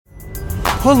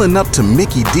Pulling up to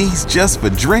Mickey D's just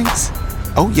for drinks?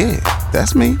 Oh yeah,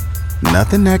 that's me.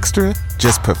 Nothing extra,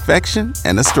 just perfection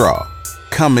and a straw.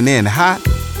 Coming in hot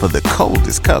for the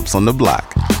coldest cups on the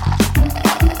block.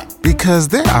 Because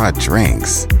there are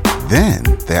drinks. Then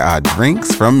there are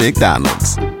drinks from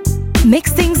McDonald's.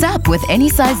 Mix things up with any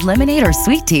size lemonade or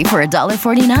sweet tea for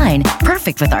 $1.49.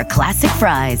 Perfect with our classic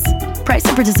fries. Price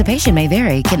and participation may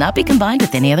vary. Cannot be combined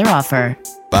with any other offer.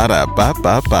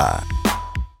 Ba-da-ba-ba-ba.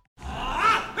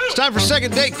 It's time for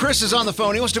second date. Chris is on the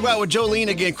phone. He wants to go out with Jolene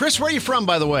again. Chris, where are you from,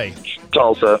 by the way?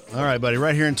 Tulsa. All right, buddy.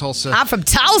 Right here in Tulsa. I'm from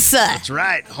Tulsa. That's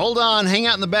right. Hold on. Hang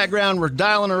out in the background. We're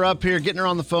dialing her up here, getting her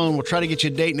on the phone. We'll try to get you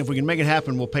a date, and if we can make it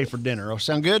happen, we'll pay for dinner. Oh,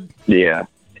 sound good? Yeah.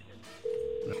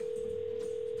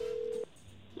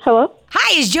 Hello?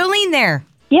 Hi, is Jolene there?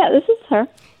 Yeah, this is her.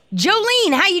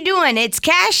 Jolene, how you doing? It's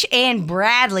Cash and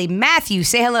Bradley. Matthew,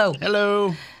 say hello.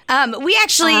 Hello. We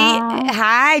actually,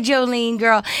 hi, Jolene,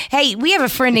 girl. Hey, we have a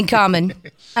friend in common.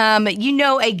 You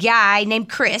know a guy named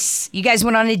Chris. You guys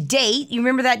went on a date. You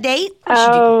remember that date?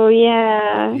 Oh,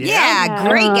 yeah. Yeah,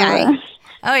 great guy.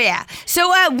 Oh, yeah. So,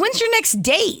 when's your next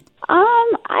date?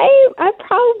 I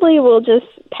probably will just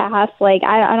pass. Like,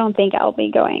 I don't think I'll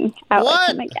be going out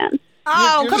with him again.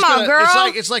 Oh, come on, girl.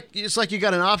 It's like you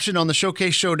got an option on the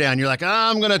Showcase Showdown. You're like,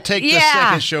 I'm going to take the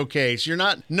second showcase. You're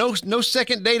not, no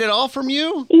second date at all from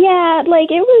you? Yeah, like,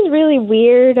 it was really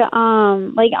weird. Like,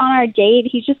 on our date,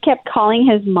 he just kept calling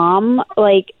his mom,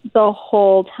 like, the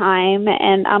whole time.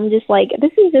 And I'm just like,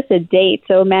 this is just a date.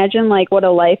 So imagine, like, what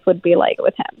a life would be like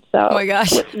with him. So, oh, my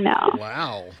gosh. No.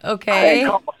 Wow. Okay. I didn't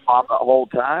call my mom the whole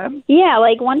time? Yeah,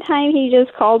 like, one time he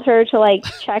just called her to, like,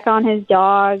 check on his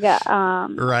dog.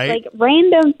 Right. Like,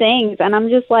 random things. And I'm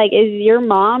just like, is your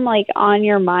mom, like, on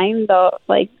your mind the,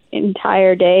 like,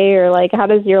 entire day? Or, like, how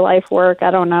does your life work?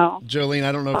 I don't know. Jolene,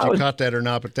 I don't know if you caught that or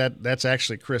not, but that's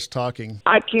actually Chris talking.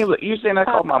 I can't believe you saying I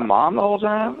called my mom the whole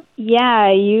time?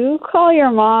 Yeah, you call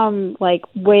your mom, like,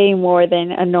 way more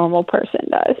than a normal person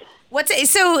does.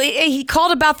 So he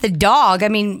called about the dog. I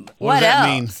mean, what does that else?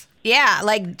 mean? Yeah,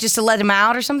 like just to let him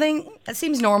out or something? That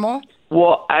seems normal.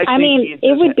 Well, I mean,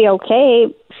 it would be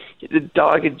okay. The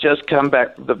dog had just come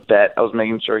back from the vet. I was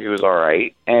making sure he was all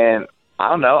right. And I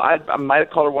don't know. I might have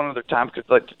called her one other time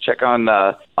to check on.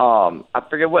 I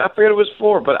forget what it was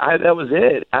for, but that was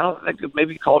it. I don't think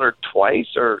maybe called her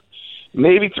twice or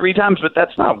maybe 3 times, but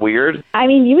that's not weird. I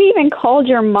mean, you even called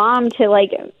your mom to,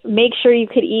 like, make sure you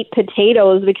could eat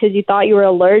potatoes because you thought you were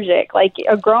allergic. Like,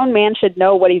 a grown man should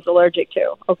know what he's allergic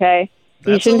to, okay?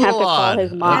 You shouldn't have to call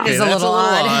his mom. Okay, That is a little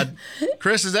odd.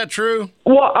 Chris, is that true?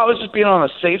 Well, I was just being on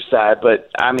the safe side, but,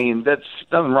 I mean, that's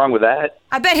nothing wrong with that.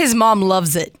 I bet his mom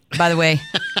loves it, by the way.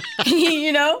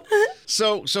 You know?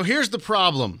 So here's the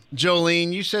problem,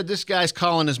 Jolene. You said this guy's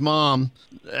calling his mom.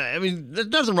 I mean, there's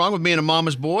nothing wrong with being a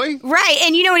mama's boy. Right,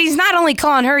 and you know what? He's not only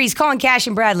calling her, he's calling Cash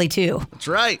and Bradley, too. That's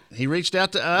right. He reached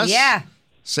out to us. Yeah.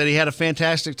 Said he had a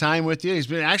fantastic time with you. He's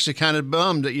been actually kind of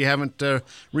bummed that you haven't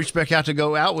reached back out to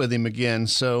go out with him again.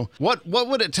 So what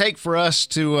would it take for us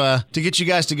to get you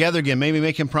guys together again? Maybe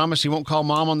make him promise he won't call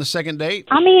mom on the second date?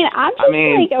 I mean, I'm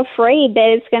just like afraid that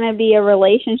it's going to be a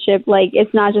relationship. Like,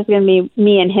 it's not just going to be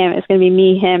me and him. It's going to be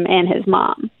me, him, and his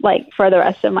mom, like, for the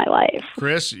rest of my life.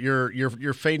 Chris,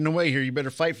 you're fading away here. You better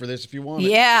fight for this if you want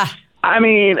it. Yeah. I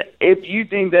mean, if you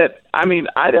think that, I mean,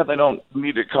 I definitely don't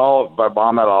need to call my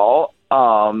mom at all.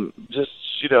 Just,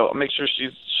 make sure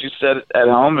she's set at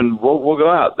home and we'll go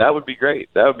out. That would be great.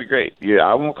 Yeah,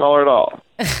 I won't call her at all.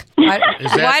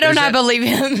 Why don't I believe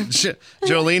him?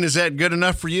 Jolene, is that good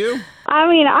enough for you? I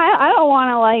mean, I don't want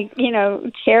to,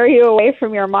 like, tear you away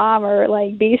from your mom or,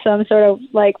 like, be some sort of,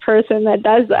 like, person that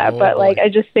does that. But, like, I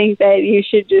just think that you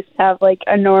should just have, like,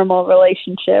 a normal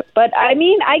relationship. But, I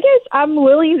mean, I guess I'm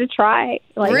willing to try.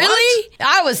 Like, really?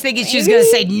 I was thinking she was going to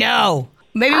say no.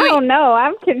 Maybe I don't know.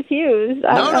 I'm confused.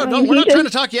 No, we're not trying to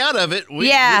talk you out of it.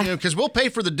 Yeah. Because we'll pay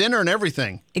for the dinner and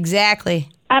everything. Exactly.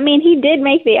 I mean, he did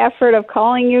make the effort of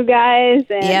calling you guys.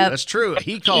 And, Yep. That's true.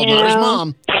 He called, not his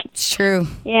mom. It's true.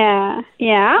 Yeah.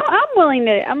 I'm willing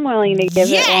to give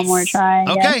it one more try.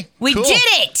 Okay. We cool. did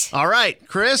it. All right,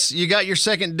 Chris, you got your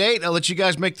second date. I'll let you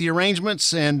guys make the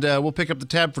arrangements, and we'll pick up the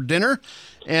tab for dinner.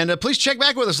 And please check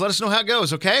back with us. Let us know how it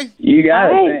goes, okay? You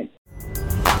got All it. right.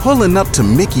 Pulling up to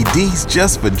Mickey D's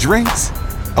just for drinks?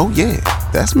 Oh yeah,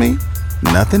 that's me.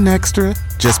 Nothing extra,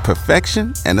 just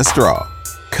perfection and a straw.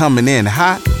 Coming in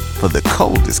hot for the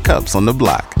coldest cups on the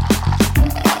block.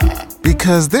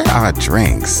 Because there are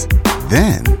drinks.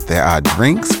 Then there are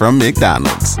drinks from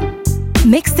McDonald's.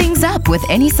 Mix things up with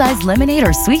any size lemonade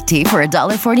or sweet tea for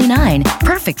 $1.49.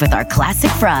 Perfect with our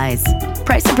classic fries.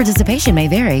 Price and participation may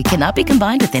vary. Cannot be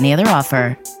combined with any other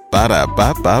offer.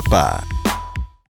 Ba-da-ba-ba-ba.